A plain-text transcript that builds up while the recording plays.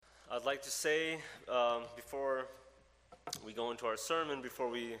I'd like to say before we go into our sermon, before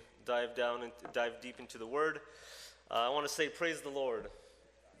we dive deep into the Word, I want to say praise the Lord.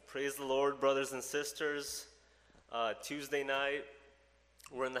 Praise the Lord, brothers and sisters. Tuesday night,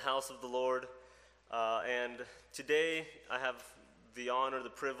 we're in the house of the Lord, and today I have the honor, the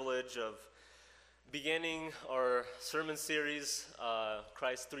privilege of beginning our sermon series,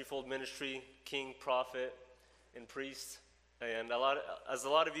 Christ's threefold ministry, King, Prophet, and Priest. And as a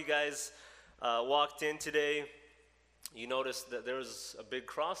lot of you guys walked in today, you noticed that there was a big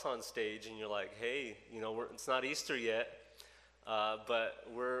cross on stage, and you're like, hey, it's not Easter yet, but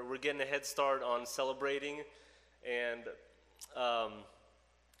we're getting a head start on celebrating. And I've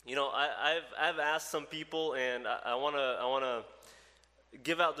asked some people, and I want to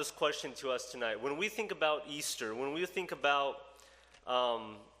give out this question to us tonight. When we think about Easter, when we think about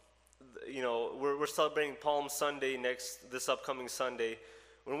we're celebrating Palm Sunday this upcoming Sunday.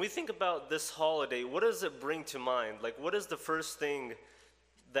 When we think about this holiday, what does it bring to mind? Like, what is the first thing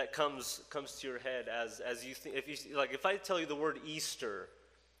that comes to your head as you think? If I tell you the word Easter,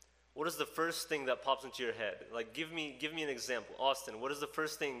 what is the first thing that pops into your head? Like, give me an example. Austin, what is the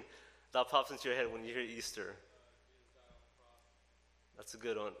first thing that pops into your head when you hear Easter? That's a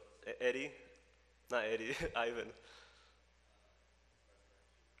good one. Eddie? Not Eddie, Ivan.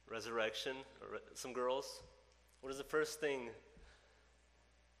 Resurrection, some girls. What is the first thing,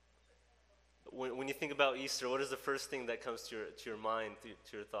 when you think about Easter, what is the first thing that comes to your mind,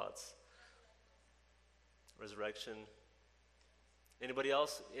 to your thoughts? Resurrection. Anybody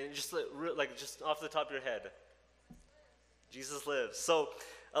else? And just off the top of your head. Jesus lives. So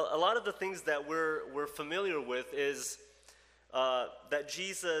a lot of the things that we're familiar with is that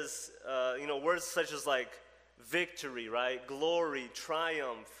Jesus, words such as like victory, right? Glory,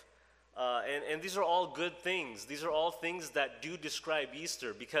 triumph. And these are all good things. These are all things that do describe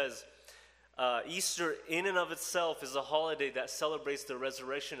Easter, because Easter in and of itself is a holiday that celebrates the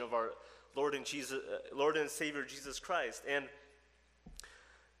resurrection of our Lord and Savior Jesus Christ. And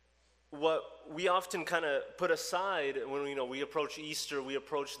what we often kind of put aside when we approach Easter, we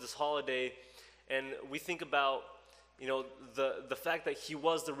approach this holiday, and we think about the fact that He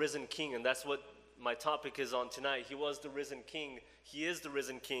was the risen King, and that's what my topic is on tonight. He was the risen King. He is the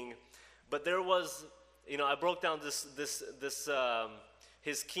risen King. But there was, I broke down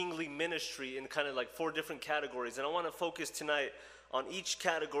his kingly ministry in kind of like 4 different categories, and I want to focus tonight on each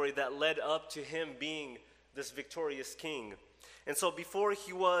category that led up to Him being this victorious King. And so before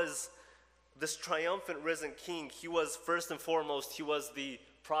He was this triumphant risen King, He was first and foremost, He was the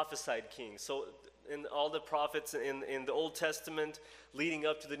prophesied King. So in all the prophets in the Old Testament leading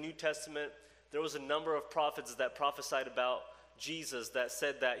up to the New Testament, there was a number of prophets that prophesied about Jesus, that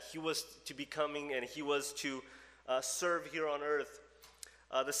said that He was to be coming and He was to serve here on earth.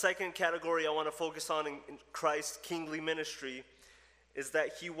 The second category I want to focus on in Christ's kingly ministry is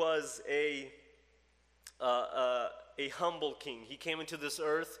that He was a humble King. He came into this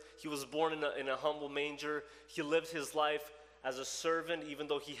earth. He was born in a humble manger. He lived His life as a servant, even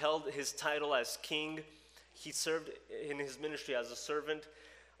though He held His title as King. He served in His ministry as a servant.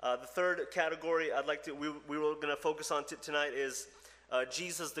 The third category we were going to focus on tonight is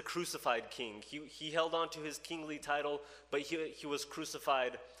Jesus the crucified King. He held on to His kingly title, but he was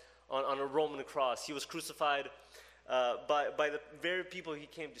crucified on a Roman cross. He was crucified by the very people He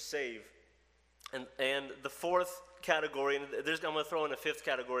came to save. And the fourth category, and I'm going to throw in a fifth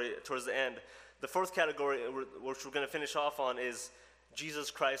category towards the end. The fourth category, which we're going to finish off on, is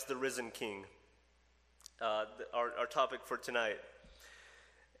Jesus Christ the risen King, our topic for tonight.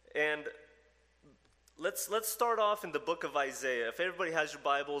 And let's start off in the book of Isaiah. If everybody has your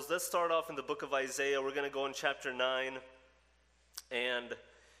Bibles, let's start off in the book of Isaiah. We're going to go in chapter 9. And,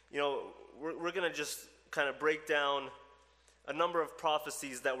 we're going to just kind of break down a number of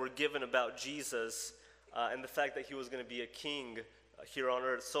prophecies that were given about Jesus and the fact that He was going to be a king here on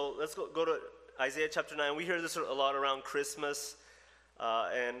earth. So let's go to Isaiah chapter 9. We hear this a lot around Christmas.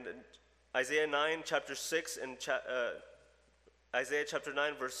 And Isaiah 9, chapter 6, and Isaiah chapter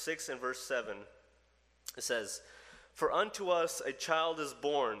 9, verse 6 and verse 7. It says, "For unto us a child is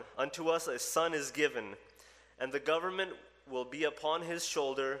born, unto us a son is given, and the government will be upon His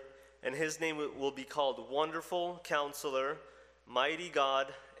shoulder, and His name will be called Wonderful Counselor, Mighty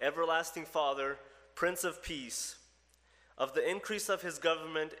God, Everlasting Father, Prince of Peace. Of the increase of His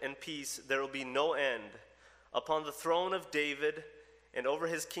government and peace there will be no end, upon the throne of David and over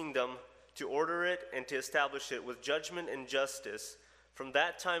His kingdom, to order it and to establish it with judgment and justice. From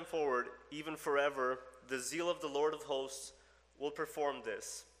that time forward, even forever, the zeal of the Lord of hosts will perform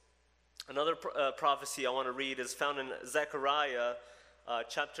this." Another prophecy I want to read is found in Zechariah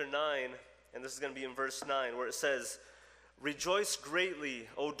chapter 9, and this is going to be in verse 9, where it says, "Rejoice greatly,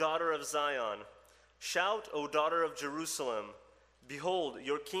 O daughter of Zion. Shout, O daughter of Jerusalem. Behold,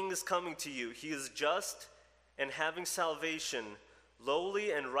 your king is coming to you. He is just and having salvation,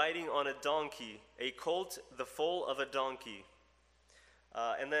 lowly and riding on a donkey, a colt, the foal of a donkey."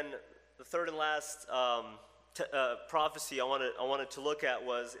 And then the third and last prophecy I wanted to look at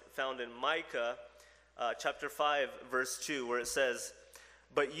was found in Micah chapter 5, verse 2, where it says,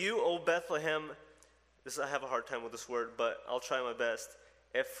 "But you, O Bethlehem," I have a hard time with this word, but I'll try my best.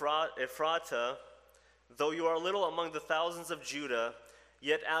 "Ephratah, though you are little among the thousands of Judah,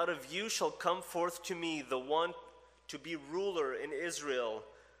 yet out of you shall come forth to me the one to be ruler in Israel,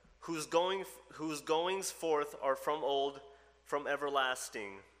 whose goings forth are from old, from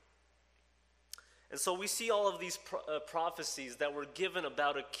everlasting." And so we see all of these prophecies that were given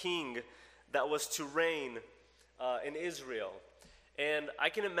about a king that was to reign in Israel. And I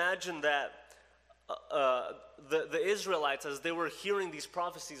can imagine that the Israelites, as they were hearing these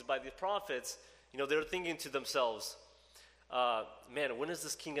prophecies by the prophets, they were thinking to themselves, man, when is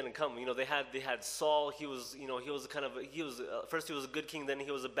this king going to come? They had Saul. First he was a good king, then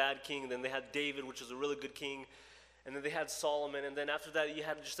he was a bad king. Then they had David, which was a really good king, and then they had Solomon. And then after that, you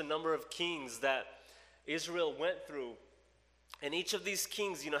had just a number of kings that Israel went through. And each of these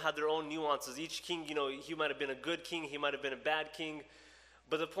kings, had their own nuances. Each king, he might have been a good king, he might have been a bad king.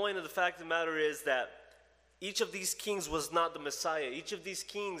 But the point of the fact of the matter is that each of these kings was not the Messiah. Each of these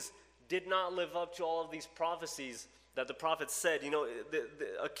kings did not live up to all of these prophecies that the prophets said.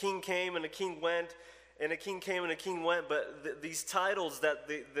 A king came and a king went, and a king came and a king went. But these titles that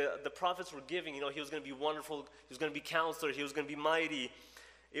the prophets were giving, he was going to be wonderful, he was going to be counselor, he was going to be mighty.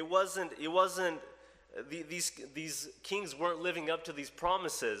 These kings weren't living up to these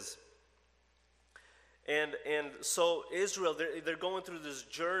promises. And so Israel, they're going through this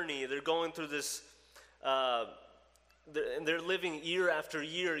journey, they're going through this, they're living year after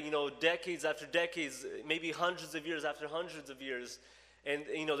year, decades after decades, maybe hundreds of years after hundreds of years. And,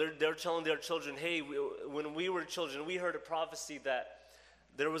 they're telling their children, hey, when we were children, we heard a prophecy that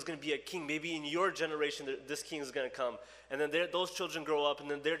there was going to be a king. Maybe in your generation, this king is going to come. And then those children grow up, and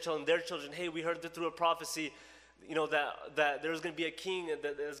then they're telling their children, hey, we heard that through a prophecy, that there's going to be a king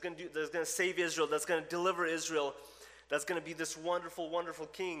that's going to save Israel, that's going to deliver Israel, that's going to be this wonderful, wonderful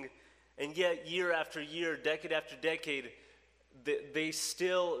king. And yet, year after year, decade after decade, they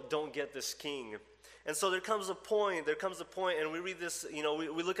still don't get this king. And so there comes a point, and we read this,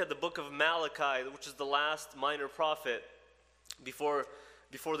 we look at the book of Malachi, which is the last minor prophet before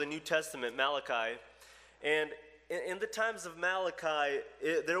the New Testament, Malachi. And in the times of Malachi,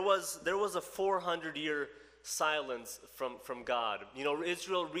 there was a 400-year silence from God.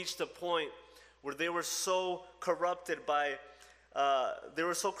 Israel reached a point where they were so corrupted with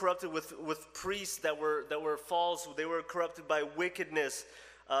priests that were false. They were corrupted by wickedness.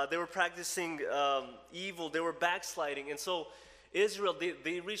 They were practicing evil. They were backsliding. And so Israel,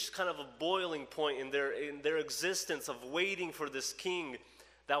 they reached kind of a boiling point in their existence of waiting for this king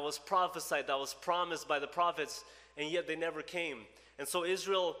that was prophesied, that was promised by the prophets, and yet they never came. And so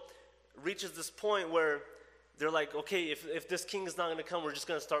Israel reaches this point where they're like, okay, if this king is not going to come, we're just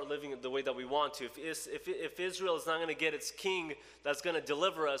going to start living the way that we want to. If Israel is not going to get its king that's going to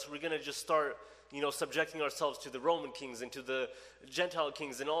deliver us, we're going to just start, subjecting ourselves to the Roman kings and to the Gentile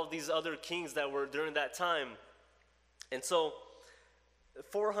kings and all of these other kings that were during that time. And so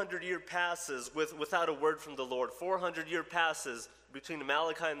 400 years passes without a word from the Lord. 400 years passes between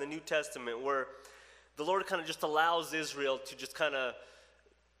Malachi and the New Testament, where the Lord kind of just allows Israel to just kind of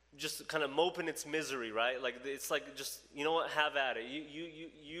mope in its misery, right? Like it's like, just, have at it.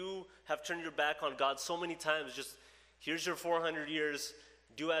 You have turned your back on God so many times. Just here's your 400 years.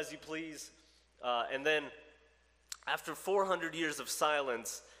 Do as you please. And then after 400 years of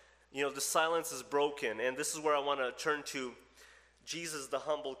silence, the silence is broken. And this is where I want to turn to Jesus, the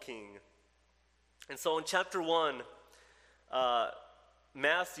humble King. And so in chapter 1,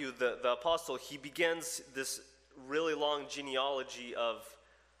 Matthew, the apostle, he begins this really long genealogy of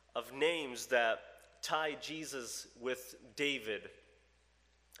names that tie Jesus with David.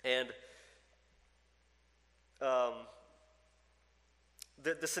 And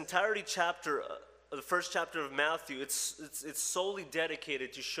this entirety chapter, the first chapter of Matthew, it's solely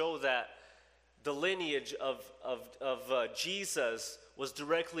dedicated to show that the lineage of Jesus was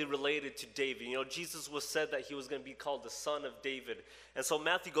directly related to David. Jesus was said that he was going to be called the son of David. And so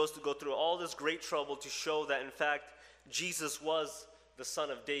Matthew goes to go through all this great trouble to show that, in fact, Jesus was the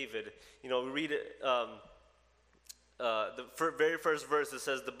son of David. We read very first verse, it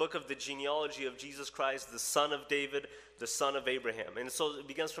says, the book of the genealogy of Jesus Christ, the son of David, the son of Abraham. And so it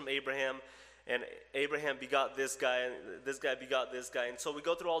begins from Abraham, and Abraham begot this guy, and this guy begot this guy. And so we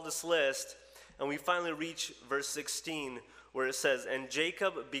go through all this list, and we finally reach verse 16, where it says, and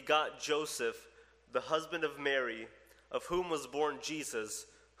Jacob begot Joseph, the husband of Mary, of whom was born Jesus,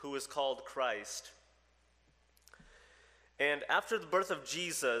 who is called Christ. And after the birth of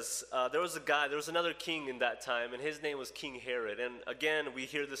Jesus, there was another king in that time, and his name was King Herod. And again, we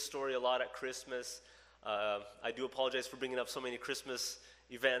hear this story a lot at Christmas. I do apologize for bringing up so many Christmas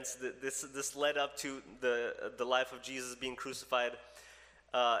events. This led up to the life of Jesus being crucified.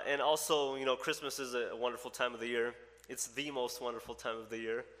 And also, Christmas is a wonderful time of the year. It's the most wonderful time of the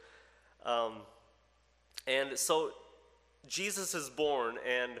year. And so Jesus is born,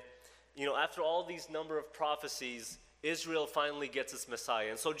 and after all these number of prophecies, Israel finally gets its Messiah.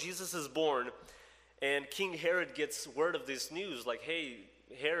 And so Jesus is born, and King Herod gets word of this news, like, hey,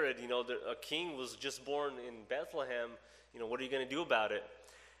 Herod, a king was just born in Bethlehem. What are you going to do about it?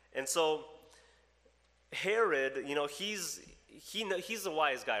 And so Herod, he's a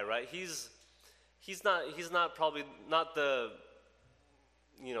wise guy, right? He's not probably not the,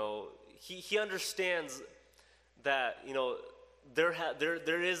 he understands that, there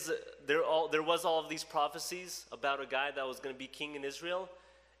was all of these prophecies about a guy that was going to be king in Israel,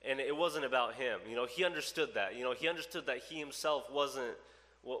 and it wasn't about him. He understood that. He understood that he himself wasn't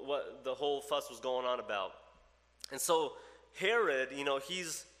what the whole fuss was going on about. And so Herod,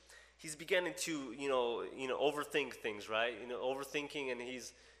 he's beginning to overthink things, right? Overthinking, and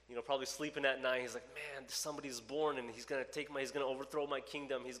he's probably sleeping at night. He's like, man, somebody's born, and he's gonna overthrow my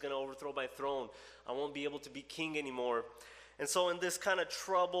kingdom. He's gonna overthrow my throne. I won't be able to be king anymore. And so in this kind of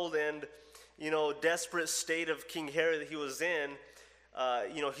troubled and, desperate state of King Herod that he was in,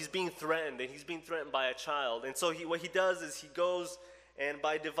 he's being threatened, and he's being threatened by a child. And so what he does is he goes, and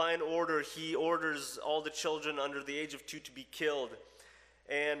by divine order, he orders all the children under the age of 2 to be killed.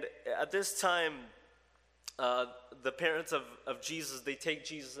 And at this time, the parents of Jesus, they take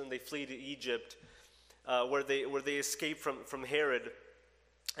Jesus and they flee to Egypt, where they escape from Herod.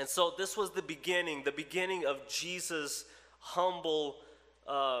 And so this was the beginning of Jesus' humble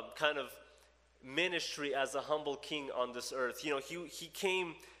kind of ministry as a humble king on this earth. He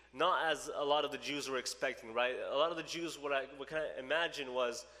came not as a lot of the Jews were expecting, right? A lot of the Jews, what kind of imagine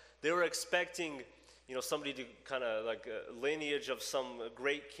was they were expecting, somebody to kind of like a lineage of some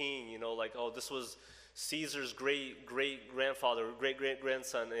great king, like, oh, this was Caesar's great grandfather, great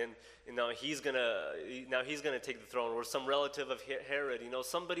grandson, and now he's gonna take the throne, or some relative of Herod,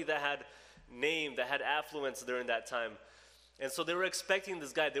 somebody that had name, that had affluence during that time. And so they were expecting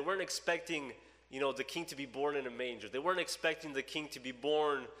this guy. They weren't expecting, the king to be born in a manger. They weren't expecting the king to be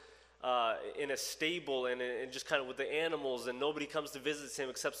born in a stable and just kind of with the animals, and nobody comes to visit him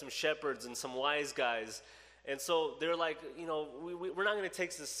except some shepherds and some wise guys. And so they're like, we're not going to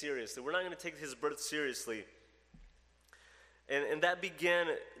take this seriously. We're not going to take his birth seriously. And that began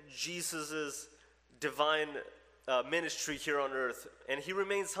Jesus' divine ministry here on earth. And he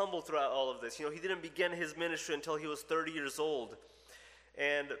remains humble throughout all of this. He didn't begin his ministry until he was 30 years old.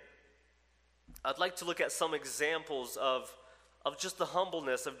 And I'd like to look at some examples of just the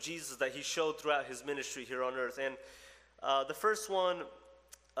humbleness of Jesus that he showed throughout his ministry here on earth. And the first one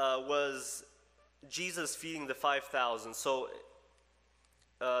was Jesus feeding the 5,000. So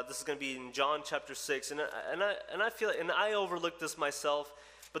this is going to be in John chapter 6, and I feel, and I overlooked this myself,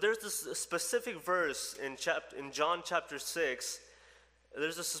 but there's this specific verse in John chapter 6.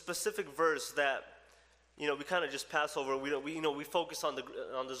 There's a specific verse that we kind of just pass over. We focus on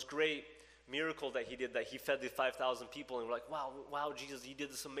this great miracle that he did, that he fed the 5,000 people, and we're like, wow, Jesus, you did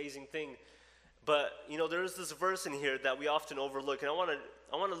this amazing thing. But there is this verse in here that we often overlook, and I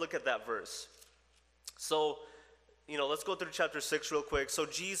want to look at that verse. So, let's go through chapter 6 real quick. So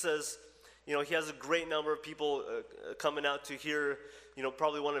Jesus, he has a great number of people coming out to hear,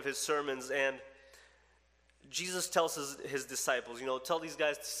 probably one of his sermons. And Jesus tells his disciples, tell these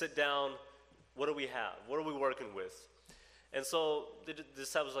guys to sit down. What do we have? What are we working with? And so the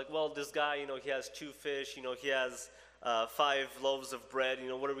disciples are like, well, this guy, he has 2 fish. He has 5 loaves of bread.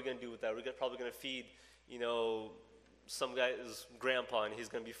 What are we going to do with that? We're probably going to feed, some guy's grandpa, and he's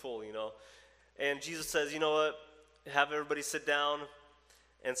going to be full, And Jesus says, you know what, have everybody sit down.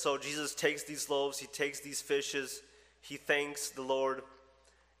 And so Jesus takes these loaves, he takes these fishes, he thanks the Lord,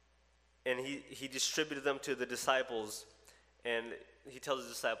 and he distributed them to the disciples. And he tells the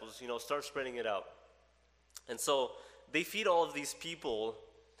disciples, start spreading it out. And so they feed all of these people.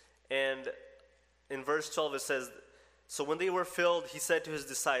 And in verse 12 it says, so when they were filled, he said to his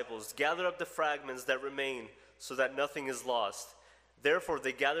disciples, gather up the fragments that remain, so that nothing is lost. Therefore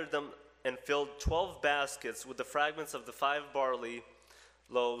they gathered them and filled 12 baskets with the fragments of the 5 barley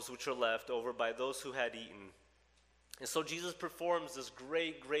loaves which are left over by those who had eaten. And so Jesus performs this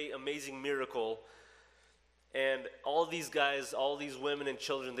great, amazing miracle. And all these guys, all these women and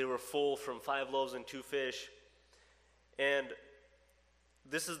children, they were full from 5 loaves and 2 fish. And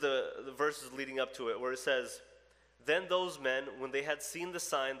this is the verses leading up to it, where it says, "Then those men, when they had seen the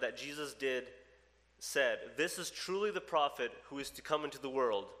sign that Jesus did, said, 'This is truly the prophet who is to come into the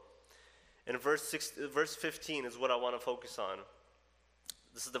world.'" And verse 15 is what I want to focus on.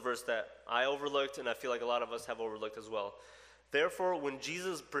 This is the verse that I overlooked, and I feel like a lot of us have overlooked as well. "Therefore, when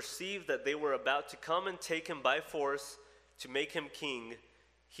Jesus perceived that they were about to come and take him by force to make him king,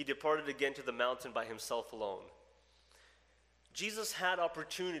 he departed again to the mountain by himself alone." Jesus had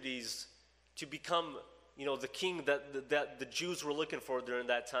opportunities to become, the king that the Jews were looking for during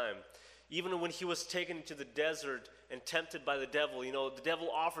that time. Even when he was taken into the desert and tempted by the devil, the devil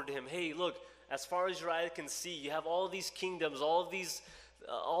offered to him, "Hey, look, as far as your eye can see, you have all these kingdoms, all these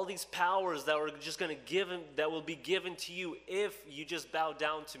powers that are just going to that will be given to you if you just bow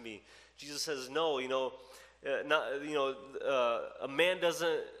down to me." Jesus says, "No, a man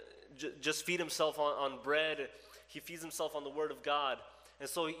doesn't just feed himself on bread. He feeds himself on the word of God." And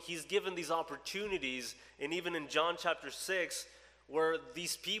so he's given these opportunities, and even in John chapter 6, where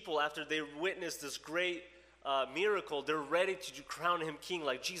these people, after they witness this great miracle, they're ready to crown him king.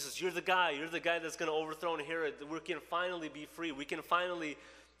 Like, "Jesus, you're the guy that's going to overthrow Herod. We can finally be free. We can finally,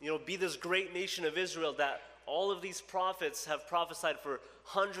 be this great nation of Israel that all of these prophets have prophesied for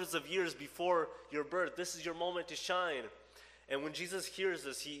hundreds of years before your birth. This is your moment to shine." And when Jesus hears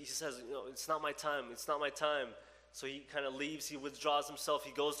this, he says, "It's not my time. It's not my time." So he kind of leaves. He withdraws himself.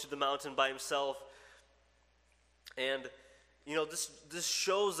 He goes to the mountain by himself. And this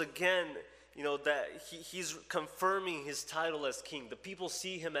shows again, that he's confirming his title as king. The people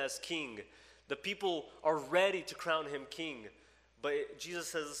see him as king. The people are ready to crown him king. But Jesus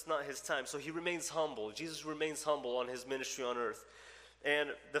says it's not his time. So he remains humble. Jesus remains humble on his ministry on earth.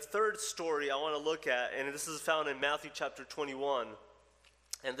 And the third story I want to look at, and this is found in Matthew chapter 21.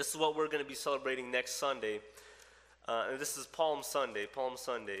 And this is what we're going to be celebrating next Sunday. And this is Palm Sunday.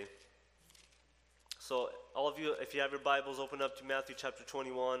 So all of you, if you have your Bibles, open up to Matthew chapter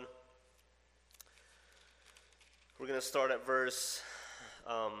 21. We're going to start at verse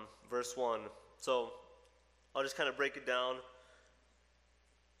 1. So I'll just kind of break it down.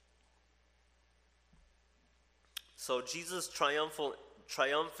 So Jesus' triumphant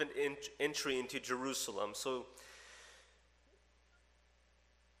entry into Jerusalem. So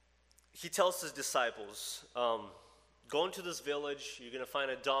he tells his disciples, "Go into this village. You're going to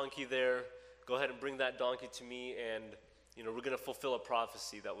find a donkey there. Go ahead and bring that donkey to me, and we're going to fulfill a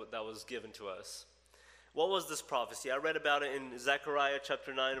prophecy that was given to us." What was this prophecy? I read about it in Zechariah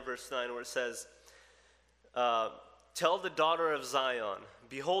chapter 9, verse 9, where it says, "Tell the daughter of Zion,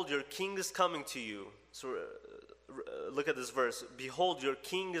 behold, your king is coming to you." So look at this verse. Behold, your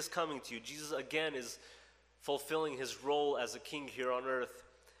king is coming to you. Jesus again is fulfilling his role as a king here on earth.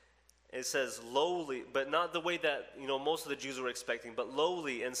 It says lowly, but not the way that most of the Jews were expecting, but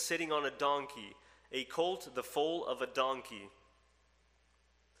lowly and sitting on a donkey, a colt, the foal of a donkey.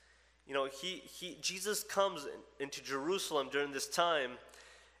 Jesus comes into Jerusalem during this time,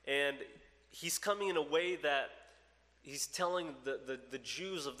 and he's coming in a way that he's telling the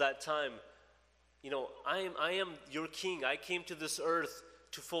Jews of that time, I am your king. I came to this earth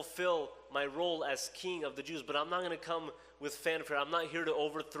to fulfill my role as king of the Jews, but I'm not going to come with fanfare. I'm not here to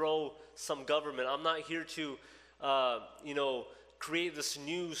overthrow some government. I'm not here to, create this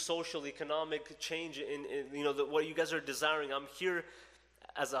new social economic change in what you guys are desiring. I'm here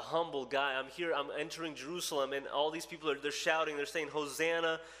as a humble guy. I'm entering Jerusalem, and all these people they're shouting, they're saying,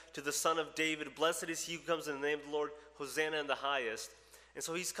 "Hosanna to the Son of David. Blessed is he who comes in the name of the Lord. Hosanna in the highest." And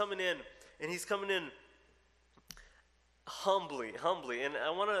so he's coming in, humbly. And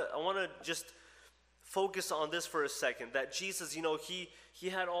I want to just focus on this for a second, that Jesus, he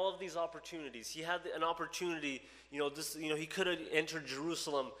had all of these opportunities. He had an opportunity, he could have entered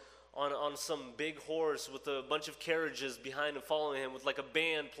Jerusalem on some big horse with a bunch of carriages behind him following him with like a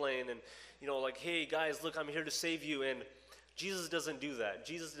band playing and, like, "Hey guys, look, I'm here to save you." And Jesus doesn't do that.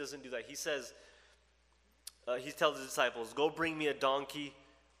 He says, he tells his disciples, "Go bring me a donkey.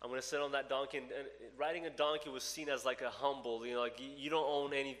 I'm going to sit on that donkey." And riding a donkey was seen as like a humble, like you don't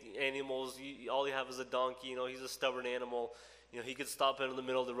own any animals. All you have is a donkey. He's a stubborn animal. He could stop in the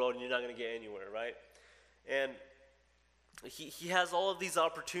middle of the road and you're not going to get anywhere, right? And he has all of these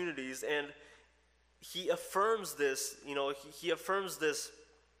opportunities, and he affirms this,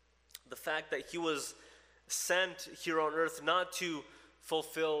 the fact that he was sent here on earth not to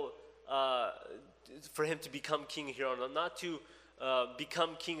fulfill, for him to become king here on earth, not to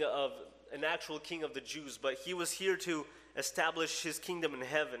become an actual king of the Jews, but he was here to establish his kingdom in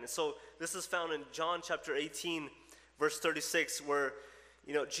heaven. And so this is found in John chapter 18, verse 36, where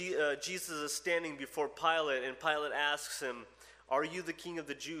Jesus is standing before Pilate, and Pilate asks him, "Are you the king of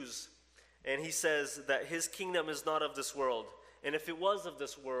the Jews?" And he says that his kingdom is not of this world. And if it was of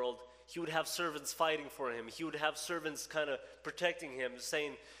this world, he would have servants fighting for him. He would have servants kind of protecting him,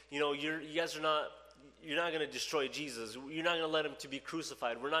 saying, you guys are not, you're not going to destroy Jesus. You're not going to let him to be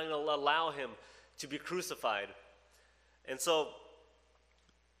crucified. We're not going to allow him to be crucified. And so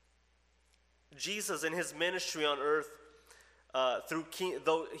Jesus in his ministry on earth,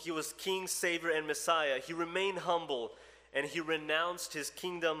 though he was King, Savior, and Messiah, he remained humble, and he renounced his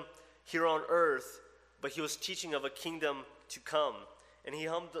kingdom here on earth, but he was teaching of a kingdom to come. And he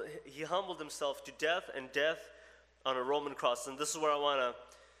humbled himself to death, and death on a Roman cross. And this is where I want to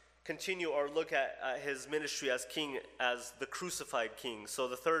continue our look at his ministry as king, as the crucified king. So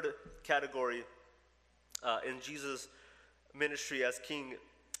the third category in Jesus' ministry as king,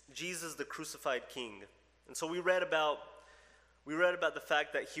 Jesus the crucified king. And so we read about the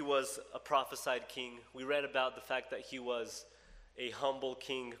fact that he was a prophesied king. We read about the fact that he was a humble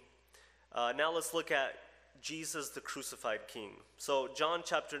king. Now let's look at Jesus the crucified king. So John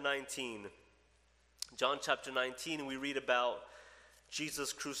chapter 19, we read about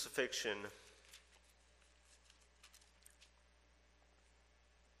Jesus' crucifixion.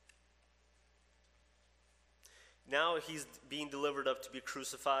 Now he's being delivered up to be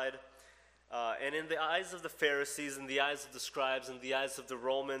crucified. And in the eyes of the Pharisees, in the eyes of the scribes, in the eyes of the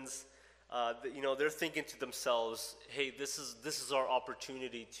Romans, they're thinking to themselves, hey, this is our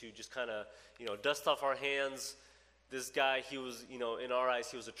opportunity to just kind of, dust off our hands. This guy, he was, in our eyes,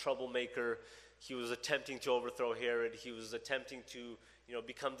 he was a troublemaker. He was attempting to overthrow Herod. He was attempting to,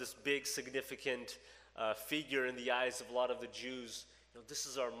 become this big, significant figure in the eyes of a lot of the Jews. This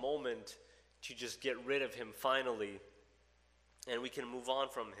is our moment to just get rid of him finally, and we can move on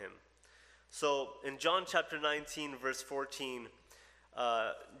from him. So in John chapter 19, verse 14,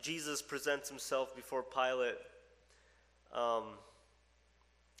 Jesus presents himself before Pilate,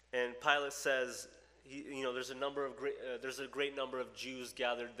 and Pilate says, there's a great number of Jews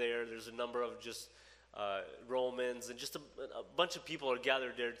gathered there. There's a number of just Romans, and just a bunch of people are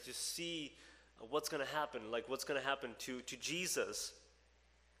gathered there to see what's going to happen, like what's going to happen to Jesus.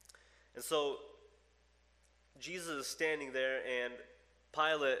 And so Jesus is standing there, and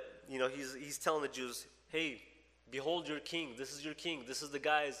Pilate, he's telling the Jews, hey, behold your king. This is your king. This is the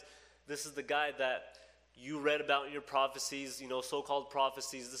guy that you read about in your prophecies, so-called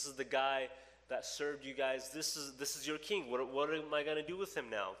prophecies. This is the guy that served you guys. This is your king. What am I going to do with him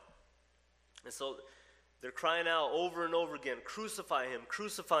now? And so they're crying out over and over again, crucify him,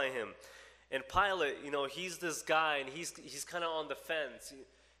 crucify him. And Pilate, he's this guy, and he's kind of on the fence.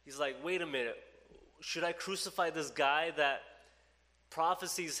 He's like, wait a minute, should I crucify this guy that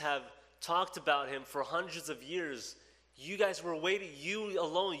prophecies have talked about him for hundreds of years? You guys were waiting, you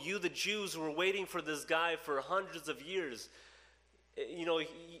alone, you the Jews were waiting for this guy for hundreds of years.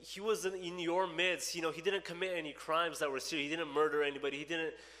 He was in your midst. He didn't commit any crimes that were serious. He didn't murder anybody. He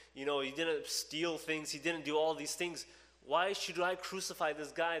didn't steal things. He didn't do all these things. Why should I crucify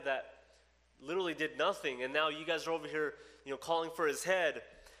this guy that literally did nothing? And now you guys are over here, calling for his head.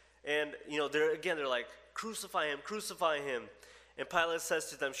 And, they're like, crucify him, crucify him. And Pilate says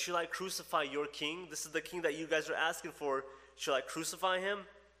to them, should I crucify your king? This is the king that you guys are asking for. Should I crucify him?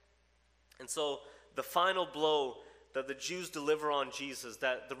 And so the final blow that the Jews deliver on Jesus,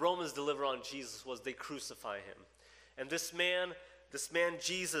 that the Romans deliver on Jesus, was they crucify him. And this man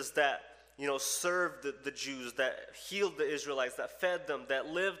Jesus that, served the Jews, that healed the Israelites, that fed them, that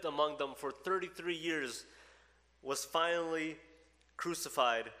lived among them for 33 years, was finally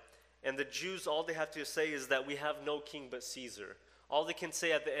crucified. And the Jews, all they have to say is that we have no king but Caesar. All they can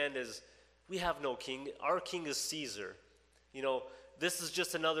say at the end is, we have no king. Our king is Caesar. This is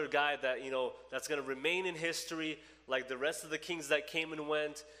just another guy that, that's going to remain in history like the rest of the kings that came and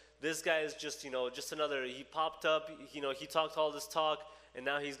went. This guy is just, just another, he popped up, he talked all this talk, and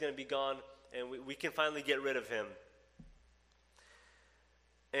now he's going to be gone, and we can finally get rid of him.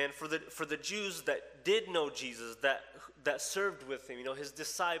 And for the Jews that did know Jesus, that served with him, his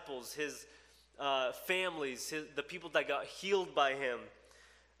disciples, his families, the people that got healed by him,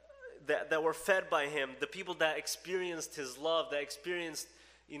 that were fed by him, the people that experienced his love, that experienced,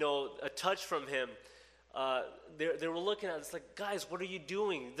 a touch from him, they were looking at it. It's like, guys, what are you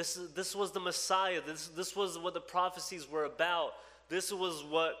doing? This was the Messiah. This was what the prophecies were about. This was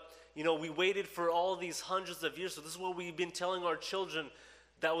what we waited for all these hundreds of years. So this is what we've been telling our children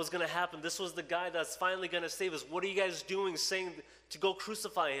that was going to happen. This was the guy that's finally going to save us. What are you guys doing saying to go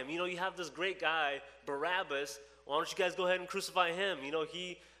crucify him? You have this great guy, Barabbas. Why don't you guys go ahead and crucify him?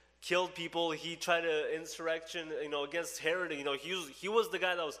 He killed people. He tried an insurrection, against Herod. He was the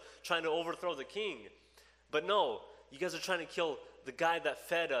guy that was trying to overthrow the king. But no, you guys are trying to kill the guy that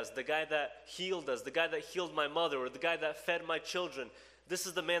fed us, the guy that healed us, the guy that healed my mother, or the guy that fed my children. This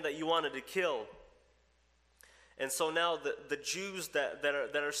is the man that you wanted to kill. And so now the Jews that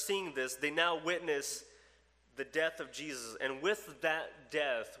are seeing this, they now witness the death of Jesus. And with that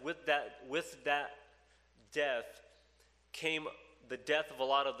death came the death of a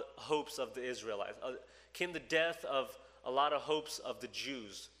lot of the hopes of the Israelites. Came the death of a lot of hopes of the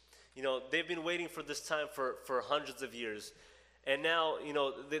Jews. They've been waiting for this time for hundreds of years. And now,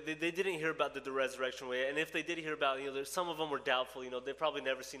 they didn't hear about the resurrection way. And if they did hear about it, some of them were doubtful. They've probably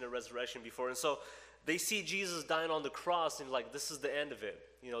never seen a resurrection before. And so they see Jesus dying on the cross and like, this is the end of it.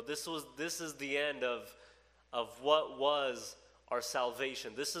 This is the end of what was our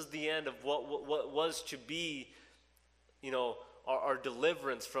salvation. This is the end of what was to be, our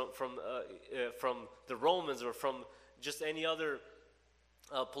deliverance from the Romans or from just any other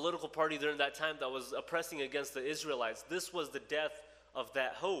political party during that time that was oppressing against the Israelites. This was the death of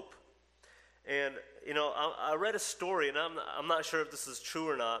that hope. And I read a story, and I'm not sure if this is true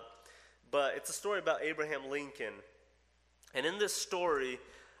or not, but it's a story about Abraham Lincoln. And in this story,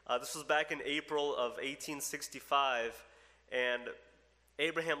 this was back in April of 1865, and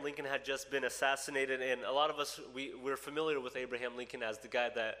Abraham Lincoln had just been assassinated. And a lot of us, we're familiar with Abraham Lincoln as the guy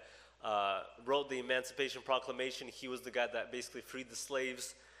that wrote the Emancipation Proclamation. He was the guy that basically freed the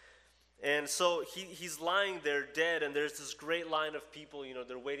slaves. And so he's lying there dead, and there's this great line of people,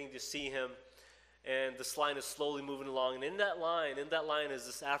 they're waiting to see him. And this line is slowly moving along. And in that line is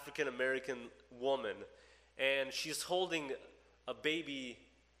this African-American woman. And she's holding a baby,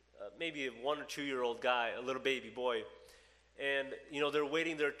 maybe a 1 or 2 year old guy, a little baby boy. And, they're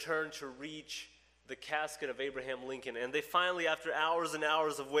waiting their turn to reach the casket of Abraham Lincoln. And they finally, after hours and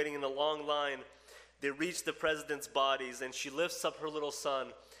hours of waiting in a long line, they reach the president's bodies. And she lifts up her little son.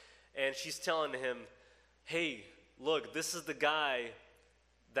 And she's telling him, hey, look, this is the guy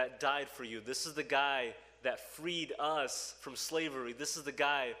that died for you. This is the guy that freed us from slavery. This is the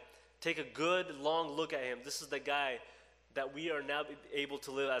guy. Take a good long look at him. This is the guy that we are now able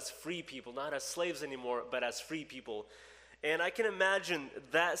to live as free people, not as slaves anymore, but as free people. And I can imagine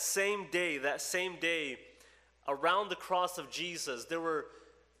that same day, around the cross of Jesus, there were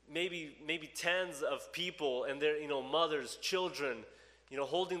maybe tens of people and their mothers, children,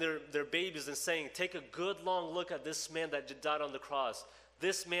 holding their babies and saying, take a good long look at this man that died on the cross.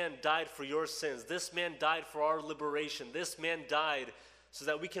 This man died for your sins. This man died for our liberation. This man died so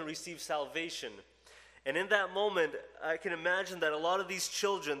that we can receive salvation. And in that moment, I can imagine that a lot of these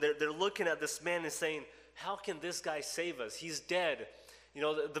children, they're looking at this man and saying, how can this guy save us? He's dead.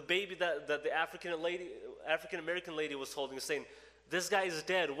 The baby that the African-American lady was holding is saying, this guy is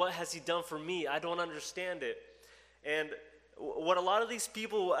dead. What has he done for me? I don't understand it. And what a lot of these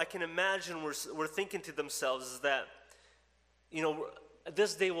people, I can imagine, were thinking to themselves is that,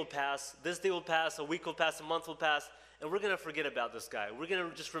 this day will pass, a week will pass, a month will pass, and we're going to forget about this guy. We're going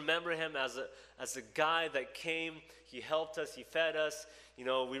to just remember him as a guy that came, he helped us, he fed us,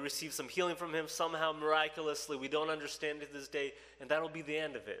 we received some healing from him somehow miraculously. We don't understand it this day, and that'll be the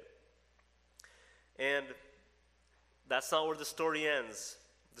end of it. And that's not where the story ends.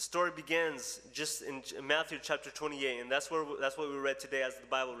 The story begins just in Matthew chapter 28, and that's what we read today as the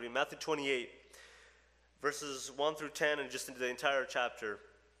Bible read. Matthew 28. Verses 1 through 10 and just into the entire chapter.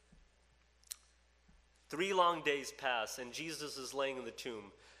 3 long days pass and Jesus is laying in the tomb.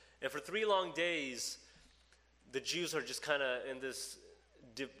 And for 3 long days, the Jews are just kind of in this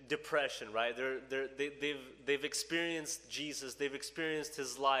depression, right? They've experienced Jesus. They've experienced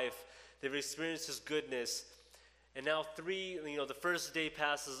his life. They've experienced his goodness. And now the first day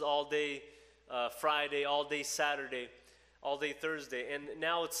passes, all day Friday, all day Saturday, all day Thursday, and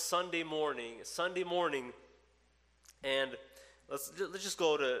now it's Sunday morning, and let's just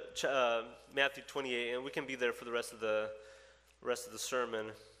go to Matthew 28, and we can be there for the rest of the sermon.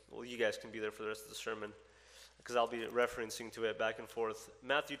 Well, you guys can be there for the rest of the sermon, because I'll be referencing to it back and forth.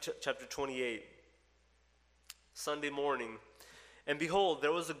 Matthew chapter 28, Sunday morning, and behold,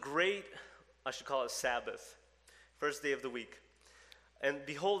 there was a great, I should call it Sabbath, first day of the week. And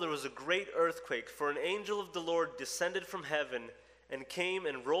behold, there was a great earthquake, for an angel of the Lord descended from heaven and came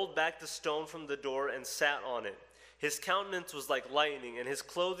and rolled back the stone from the door and sat on it. His countenance was like lightning, and his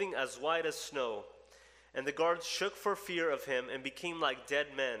clothing as white as snow. And the guards shook for fear of him and became like dead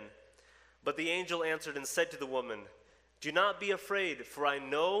men. But the angel answered and said to the woman, "Do not be afraid, for I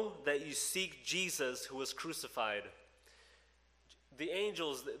know that you seek Jesus who was crucified." The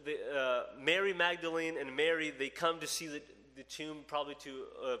angels, Mary Magdalene and Mary, they come to see the tomb, probably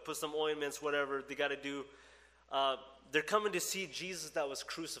to put some ointments, whatever they got to do. They're coming to see Jesus that was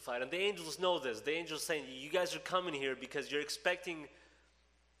crucified. And the angels know this. The angels saying, you guys are coming here because you're expecting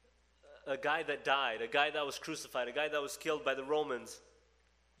a guy that died, a guy that was crucified, a guy that was killed by the Romans.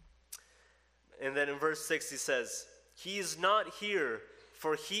 And then in verse 6 he says, "He is not here,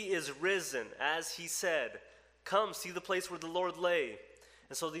 for he is risen, as he said. Come, see the place where the Lord lay."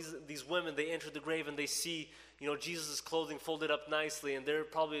 And so these women, they enter the grave and they see, Jesus' clothing folded up nicely, and they're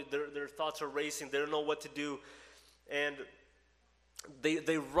probably, their thoughts are racing. They don't know what to do. And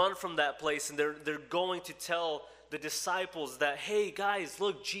they run from that place, and they're going to tell the disciples that, "Hey guys,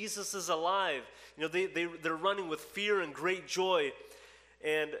 look, Jesus is alive." They're running with fear and great joy.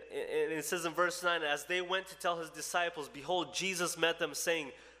 And it says in verse 9, "As they went to tell his disciples, behold, Jesus met them,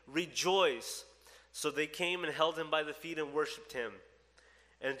 saying, 'Rejoice.' So they came and held him by the feet and worshipped him.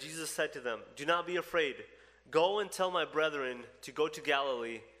 And Jesus said to them, 'Do not be afraid. Go and tell my brethren to go to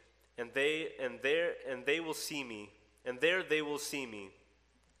Galilee, and they will see me. And there they will see me.'"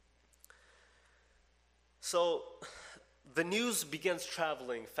 So the news begins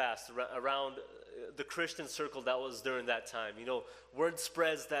traveling fast around the Christian circle that was during that time. Word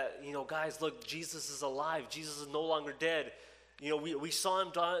spreads that, guys, look, Jesus is alive. Jesus is no longer dead. We saw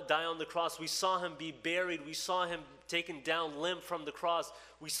him die on the cross. We saw him be buried. We saw him taken down limp from the cross.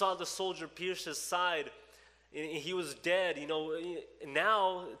 We saw the soldier pierce his side. He was dead.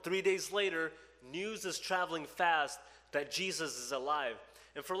 Now, 3 days later, news is traveling fast that Jesus is alive.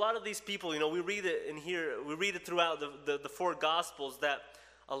 And for a lot of these people, we read it in here, we read it throughout the four Gospels, that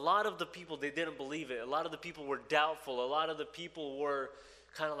a lot of the people, they didn't believe it. A lot of the people were doubtful. A lot of the people were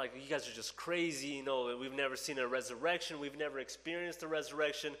kind of like, "You guys are just crazy. We've never seen a resurrection. We've never experienced a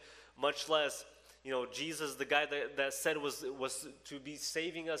resurrection, much less, Jesus, the guy that said was to be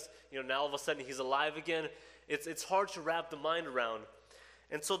saving us, now all of a sudden he's alive again." It's hard to wrap the mind around.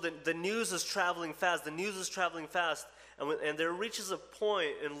 And so the news is traveling fast. The news is traveling fast. And there reaches a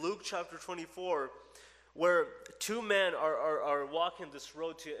point in Luke chapter 24 where two men are walking this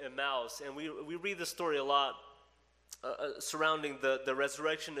road to Emmaus. And we read the story a lot surrounding the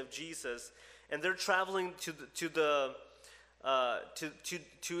resurrection of Jesus. And they're traveling to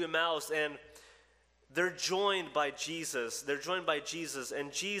Emmaus, and they're joined by Jesus. They're joined by Jesus.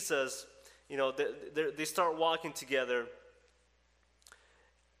 And Jesus, they start walking together.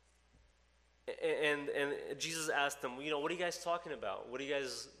 And Jesus asked them, "What are you guys talking about? What are you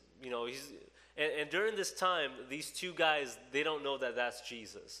guys, And during this time, these two guys, they don't know that that's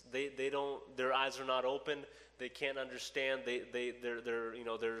Jesus. They don't. Their eyes are not open. They can't understand.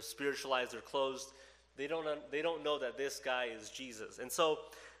 They're spiritualized. They're closed. They don't know that this guy is Jesus. And so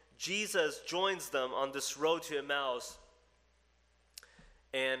Jesus joins them on this road to Emmaus,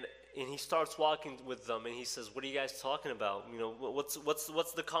 and he starts walking with them, and he says, "What are you guys talking about? What's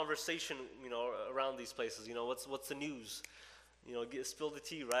the conversation, around these places? What's the news? Spill the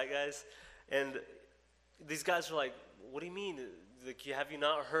tea, right, guys?" And these guys are like, "What do you mean? Like, have you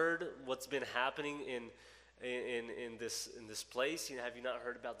not heard what's been happening in this place? Have you not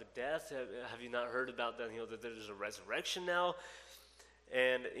heard about the death? Have you not heard about that? That there's a resurrection now?"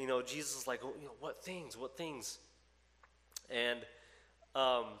 And Jesus is like, "What things? What things?" And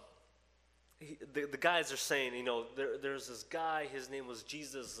the guys are saying, there's this guy. His name was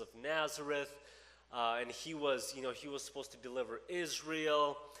Jesus of Nazareth, and he was supposed to deliver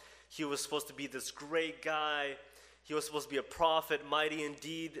Israel. He was supposed to be this great guy. He was supposed to be a prophet, mighty in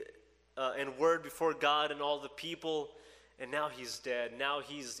deed and word before God and all the people. And now he's dead. Now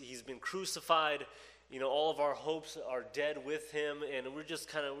he's been crucified. All of our hopes are dead with him, and we're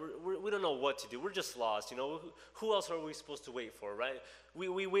just we don't know what to do. We're just lost. Who else are we supposed to wait for, right?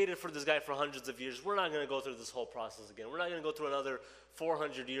 We waited for this guy for hundreds of years. We're not going to go through this whole process again. We're not going to go through another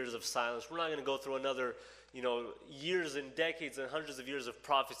 400 years of silence. We're not going to go through another, years and decades and hundreds of years of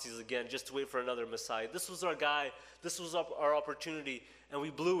prophecies again just to wait for another Messiah. This was our guy. This was our opportunity, and we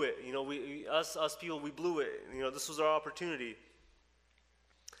blew it. Us people, we blew it. This was our opportunity.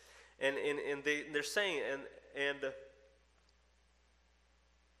 And they're saying, and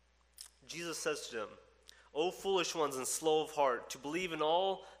Jesus says to them, "O foolish ones and slow of heart, to believe in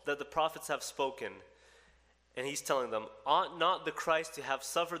all that the prophets have spoken." And he's telling them, "Ought not the Christ to have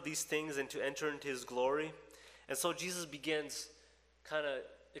suffered these things and to enter into his glory?" And so Jesus begins kind of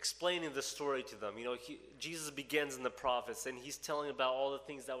explaining the story to them. Jesus begins in the prophets, and he's telling about all the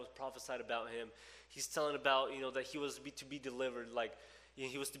things that was prophesied about him. He's telling about, that he was to be delivered, like,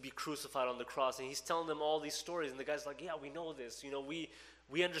 he was to be crucified on the cross. And he's telling them all these stories. And the guy's like, yeah, we know this.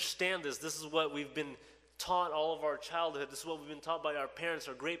 We understand this. This is what we've been taught all of our childhood. This is what we've been taught by our parents,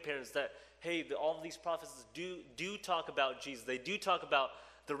 our great parents, that, hey, all of these prophets do talk about Jesus. They do talk about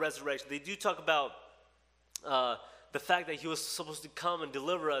the resurrection. They do talk about the fact that he was supposed to come and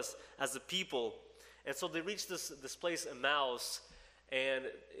deliver us as a people. And so they reach this place, Emmaus, and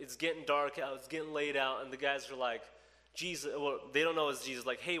it's getting dark out, it's getting late out, and the guys are like, Jesus, well, they don't know it's Jesus,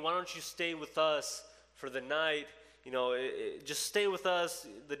 like, hey, why don't you stay with us for the night? Just stay with us.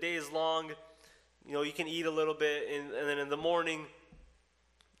 The day is long. You can eat a little bit, and then in the morning,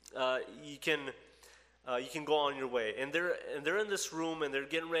 you can go on your way. And they're in this room, and they're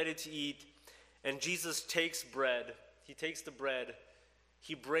getting ready to eat. And Jesus takes bread. He takes the bread.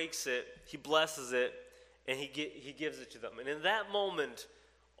 He breaks it. He blesses it, and he gives it to them. And in that moment,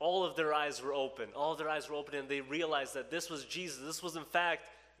 all of their eyes were open. All of their eyes were open, and they realized that this was Jesus. This was, in fact,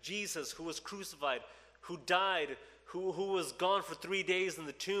 Jesus who was crucified, who died, who was gone for 3 days in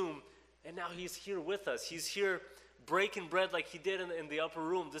the tomb, and now he's here with us. He's here breaking bread like he did in the upper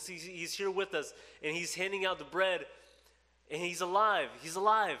room. He's here with us, and he's handing out the bread, and he's alive. He's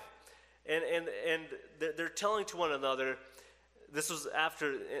alive. And they're telling to one another, this was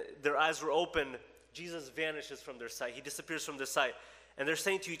after their eyes were open, Jesus vanishes from their sight. He disappears from their sight. And they're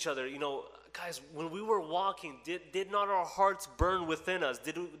saying to each other, guys, when we were walking, did not our hearts burn within us?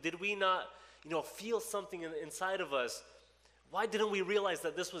 Did we not, feel something inside of us? Why didn't we realize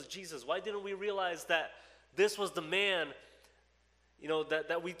that this was Jesus? Why didn't we realize that this was the man,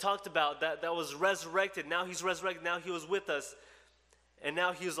 that we talked about, that was resurrected? Now he's resurrected. Now he was with us. And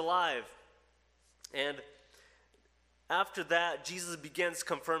now he is alive. And after that, Jesus begins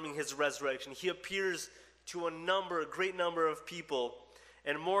confirming his resurrection. He appears to a great number of people,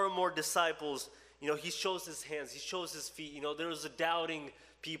 and more disciples. He shows his hands, he shows his feet. There was a doubting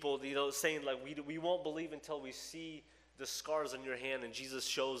people, saying like, we won't believe until we see the scars on your hand. And Jesus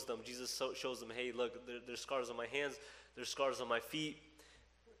shows them. Jesus shows them, hey, look, there's scars on my hands, there's scars on my feet.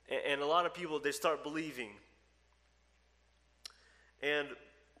 And a lot of people, they start believing. And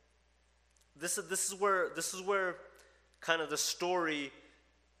this is where kind of the story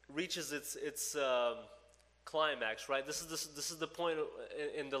reaches its climax, right? This is the point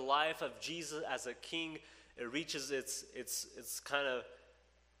in the life of Jesus as a king. It reaches its kind of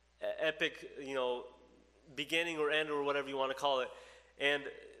epic, beginning or end or whatever you want to call it. And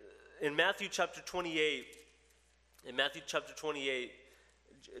in Matthew chapter 28,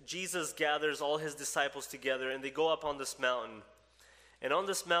 Jesus gathers all his disciples together, and they go up on this mountain. And on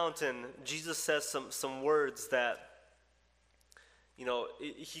this mountain, Jesus says some words that,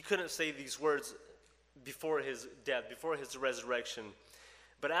 he couldn't say these words before his death, before his resurrection.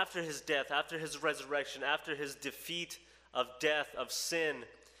 But after his death, after his resurrection, after his defeat of death, of sin,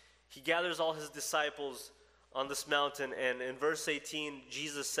 he gathers all his disciples on this mountain. And in verse 18,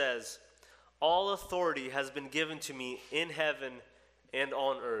 Jesus says, all authority has been given to me in heaven and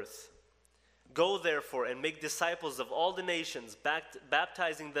on earth. Go therefore and make disciples of all the nations,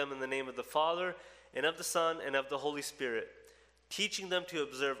 baptizing them in the name of the Father and of the Son and of the Holy Spirit, teaching them to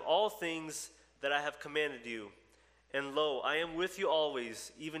observe all things that I have commanded you. And lo, I am with you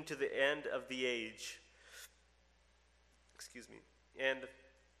always, even to the end of the age. Excuse me. And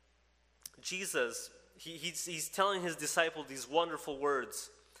Jesus, he's telling his disciples these wonderful words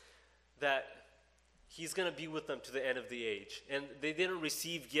that he's going to be with them to the end of the age. And they didn't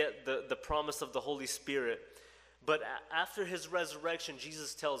receive yet the promise of the Holy Spirit. But after his resurrection,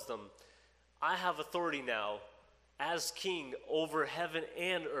 Jesus tells them, I have authority now as king over heaven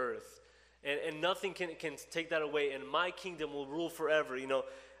and earth. And nothing can take that away. And my kingdom will rule forever. It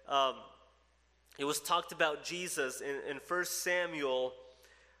was talked about Jesus in 1 Samuel,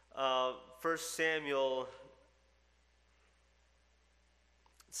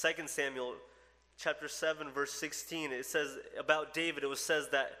 Second Samuel, chapter 7, verse 16. It says about David, says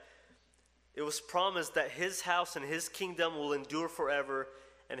that it was promised that his house and his kingdom will endure forever,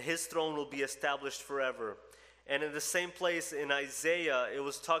 and his throne will be established forever. And in the same place in Isaiah, it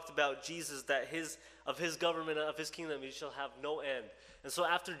was talked about Jesus, that of his government, of his kingdom, he shall have no end. And so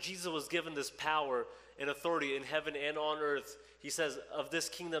after Jesus was given this power and authority in heaven and on earth, he says, of this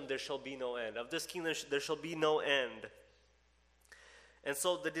kingdom there shall be no end. Of this kingdom there shall be no end. And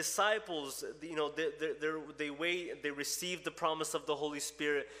so the disciples, they receive the promise of the Holy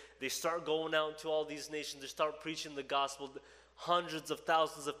Spirit. They start going out to all these nations. They start preaching the gospel. Hundreds of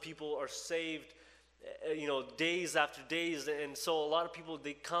thousands of people are saved, days after days. And so a lot of people,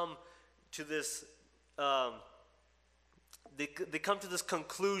 they come to this, they come to this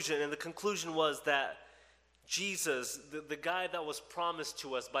conclusion. And the conclusion was that Jesus, the guy that was promised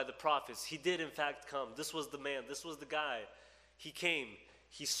to us by the prophets, he did in fact come. This was the man, this was the guy. He came.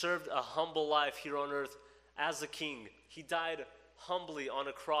 He served a humble life here on earth as a king. He died humbly on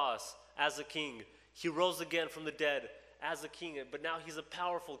a cross as a king. He rose again from the dead as a king, but now he's a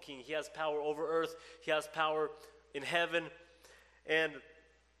powerful king. He has power over earth. He has power in heaven. And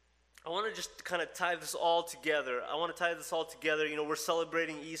I want to just kind of tie this all together. You know, we're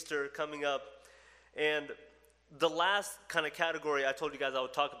celebrating Easter coming up. And the last kind of category I told you guys I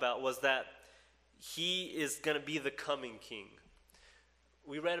would talk about was that he is going to be the coming king.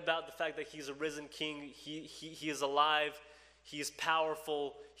 We read about the fact that he's a risen king. He is alive. He is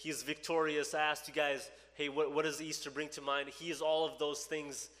powerful. He is victorious. I asked you guys, hey, what does Easter bring to mind? He is all of those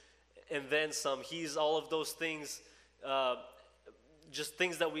things and then some. He's all of those things, just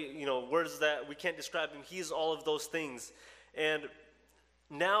things that we, you know, words that we can't describe him. He is all of those things. And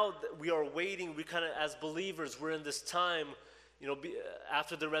now we are waiting. We kind of, as believers, we're in this time, you know,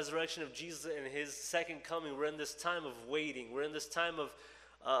 after the resurrection of Jesus and his second coming, we're in this time of waiting. We're in this time of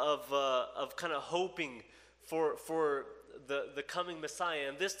kind of hoping for the coming Messiah.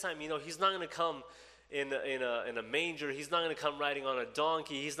 And this time, you know, he's not going to come in a manger. He's not going to come riding on a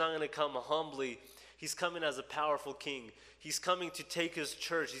donkey. He's not going to come humbly. He's coming as a powerful king. He's coming to take his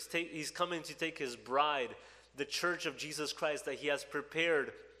church. He's coming to take his bride, the church of Jesus Christ that he has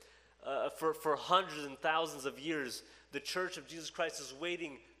prepared for hundreds and thousands of years. The church of Jesus Christ is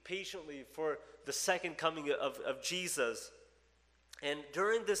waiting patiently for the second coming of Jesus. And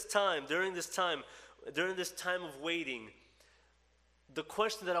during this time of waiting, the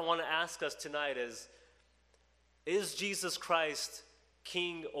question that I want to ask us tonight is Jesus Christ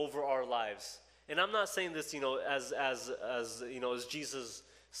king over our lives? And I'm not saying this, you know, as you know, is Jesus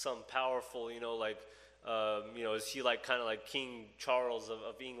some powerful, you know, like, you know, is he like kind of like King Charles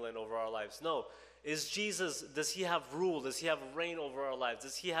of England over our lives? No. Is Jesus, does he have rule? Does he have reign over our lives?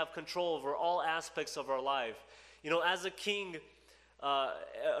 Does he have control over all aspects of our life? You know, as a king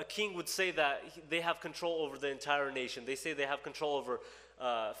would say that they have control over the entire nation. They say they have control over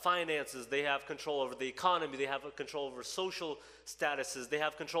finances. They have control over the economy. They have control over social statuses. They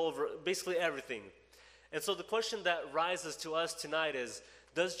have control over basically everything. And so the question that rises to us tonight is,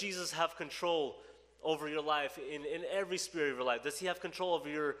 does Jesus have control over your life in every sphere of your life? Does he have control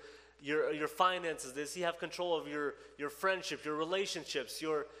over your finances? Does he have control over your friendship, your relationships,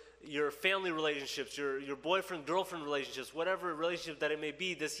 your family relationships, your boyfriend, girlfriend relationships, whatever relationship that it may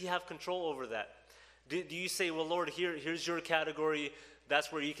be? Does he have control over that? Do you say, well, Lord, here's your category.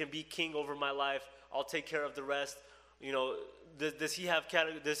 That's where you can be king over my life. I'll take care of the rest. You know, does he have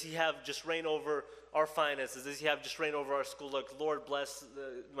just reign over our finances? Does he have just reign over our school? Like, Lord, bless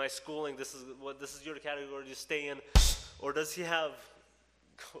my schooling. This is your category to stay in. Or does he have,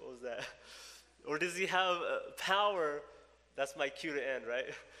 what was that? Or does he have power? That's my cue to end, right?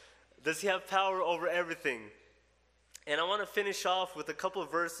 Does he have power over everything? And I want to finish off with a couple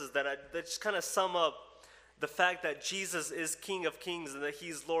of verses that just kind of sum up the fact that Jesus is King of Kings and that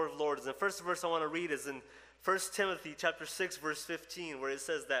he's Lord of Lords. And the first verse I want to read is in 1 Timothy chapter 6, verse 15, where it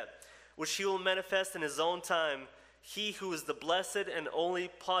says that, which he will manifest in his own time, he who is the blessed and only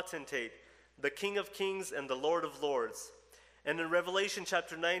potentate, the King of Kings and the Lord of Lords. And in Revelation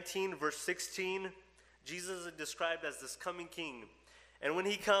chapter 19, verse 16, Jesus is described as this coming king. And when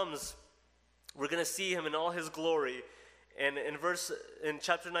he comes, we're going to see him in all his glory. And in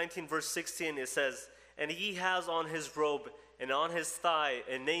chapter 19, verse 16, it says, and he has on his robe and on his thigh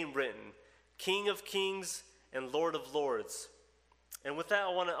a name written, King of Kings and Lord of Lords. And with that, I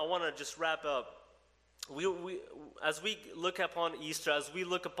want to just wrap up. As we look upon Easter, as we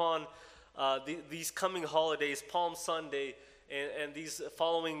look upon these coming holidays, Palm Sunday, and these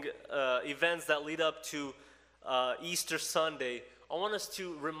following events that lead up to Easter Sunday, I want us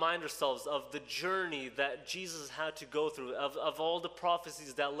to remind ourselves of the journey that Jesus had to go through, of all the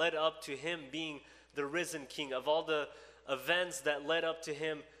prophecies that led up to him being the risen king, of all the events that led up to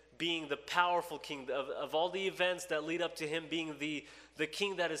him being the powerful king, of all the events that lead up to him being the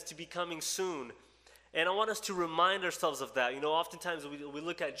king that is to be coming soon. And I want us to remind ourselves of that. You know, oftentimes we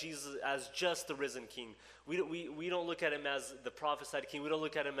look at Jesus as just the risen king. We don't look at him as the prophesied king. We don't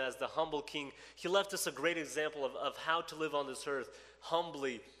look at him as the humble king. He left us a great example of how to live on this earth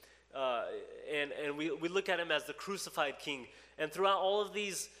humbly. And we look at him as the crucified king. And throughout all of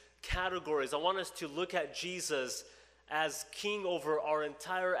these categories, I want us to look at Jesus as king over our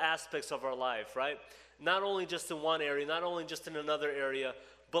entire aspects of our life, right? Not only just in one area, not only just in another area,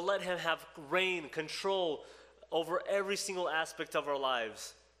 but let him have reign, control over every single aspect of our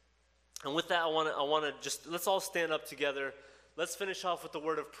lives. And with that, I want to just, let's all stand up together let's finish off with the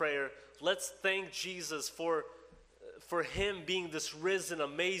word of prayer. Let's thank Jesus for him being this risen,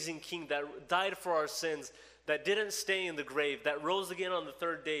 amazing King that died for our sins, that didn't stay in the grave, that rose again on the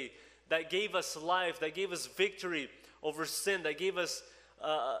third day, that gave us life, that gave us victory over sin, that gave us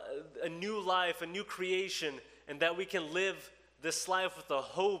a new life, a new creation, and that we can live this life with a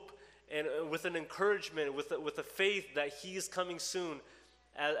hope and with an encouragement, with a faith that He is coming soon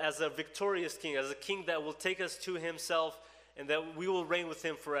as a victorious King, as a King that will take us to Himself, and that we will reign with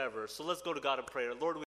Him forever. So let's go to God in prayer. Lord,